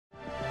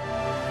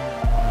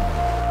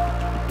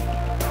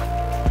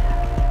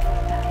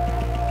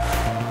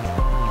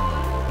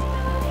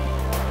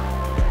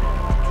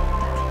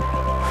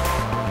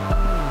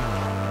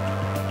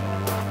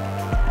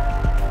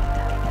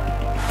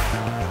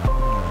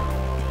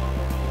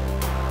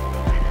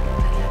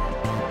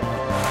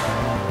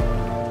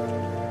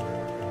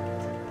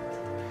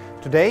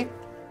Today,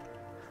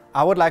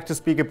 I would like to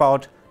speak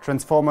about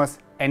transformers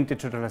and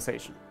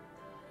digitalization.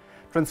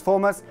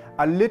 Transformers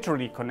are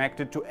literally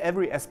connected to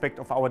every aspect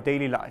of our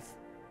daily life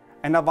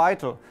and are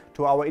vital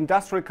to our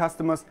industrial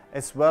customers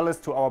as well as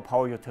to our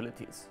power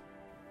utilities.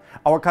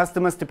 Our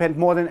customers depend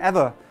more than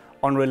ever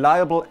on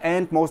reliable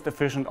and most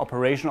efficient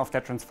operation of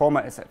their transformer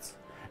assets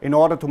in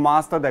order to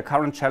master their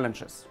current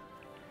challenges.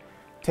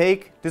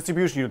 Take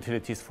distribution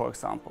utilities, for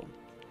example.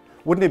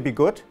 Wouldn't it be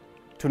good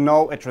to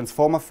know a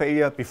transformer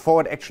failure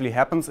before it actually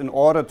happens in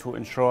order to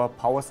ensure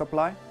power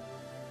supply?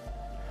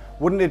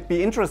 Wouldn't it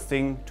be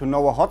interesting to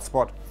know a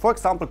hotspot, for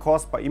example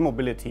caused by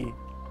e-mobility,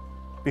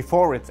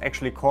 before it's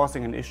actually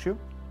causing an issue?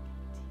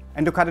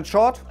 And to cut it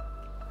short,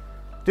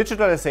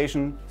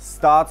 digitalization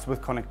starts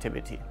with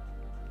connectivity,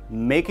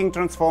 making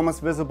transformers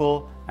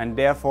visible and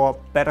therefore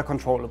better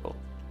controllable.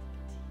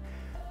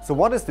 So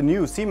what is the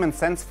new Siemens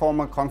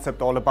Transformer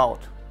concept all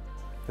about?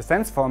 The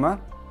Sensformer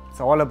is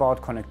all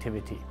about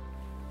connectivity.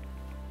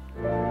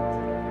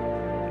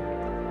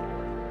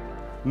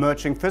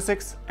 Merging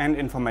physics and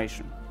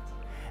information,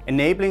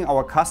 enabling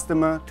our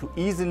customer to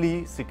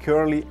easily,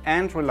 securely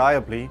and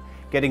reliably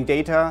getting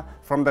data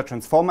from the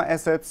transformer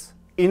assets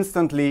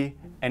instantly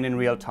and in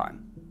real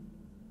time.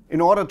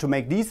 In order to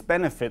make these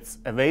benefits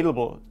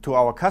available to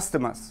our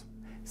customers,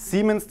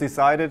 Siemens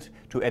decided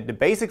to add the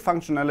basic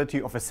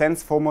functionality of a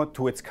Sensformer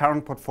to its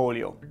current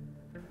portfolio.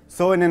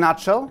 So in a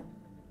nutshell,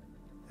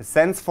 the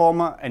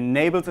Sensformer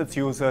enables its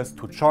users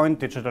to join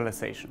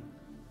digitalization.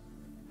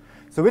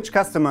 So which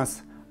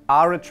customers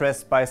are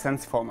addressed by a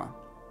Sensformer?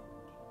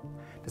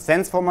 The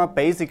Sensformer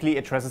basically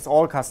addresses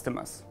all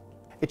customers.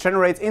 It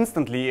generates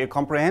instantly a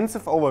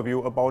comprehensive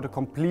overview about a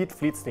complete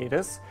fleet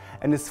status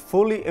and is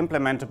fully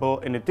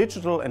implementable in the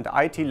digital and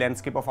IT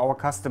landscape of our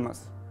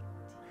customers.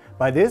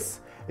 By this,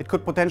 it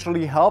could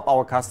potentially help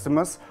our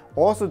customers,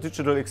 also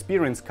digital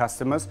experience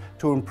customers,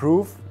 to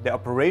improve their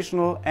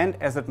operational and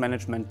asset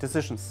management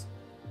decisions.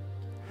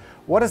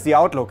 What is the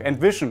outlook and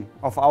vision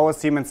of our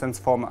Siemens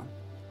Transformer?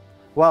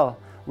 Well,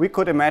 we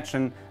could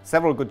imagine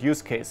several good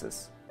use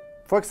cases.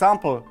 For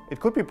example, it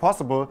could be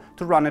possible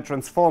to run a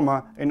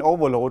transformer in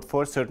overload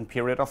for a certain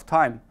period of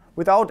time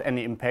without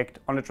any impact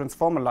on the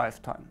transformer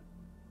lifetime.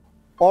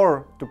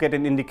 Or to get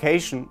an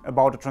indication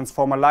about a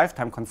transformer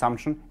lifetime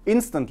consumption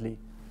instantly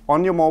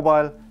on your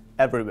mobile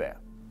everywhere.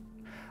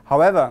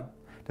 However,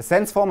 the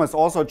Sensformer is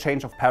also a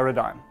change of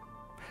paradigm.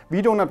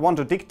 We do not want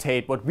to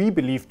dictate what we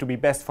believe to be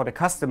best for the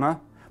customer,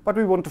 but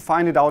we want to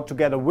find it out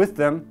together with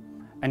them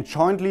and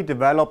jointly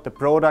develop the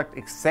product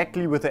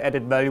exactly with the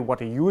added value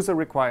what a user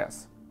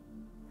requires.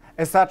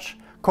 As such,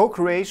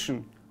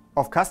 co-creation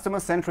of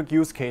customer-centric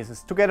use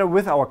cases together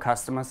with our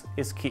customers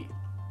is key.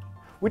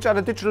 Which are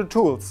the digital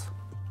tools,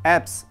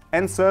 apps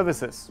and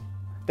services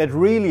that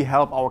really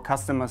help our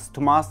customers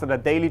to master their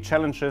daily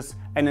challenges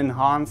and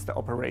enhance their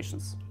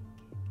operations?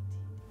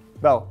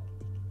 Well,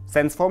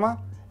 Sensformer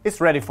is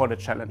ready for the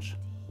challenge.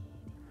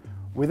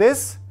 With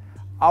this,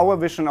 our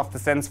vision of the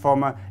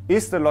Sensformer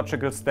is the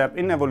logical step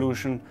in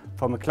evolution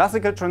from a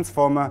classical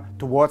transformer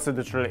towards the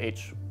digital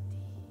age.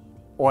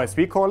 Or as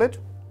we call it,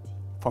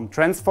 from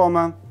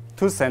transformer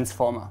to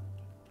Sensformer.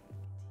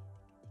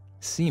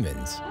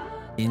 Siemens,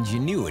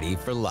 ingenuity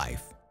for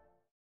life.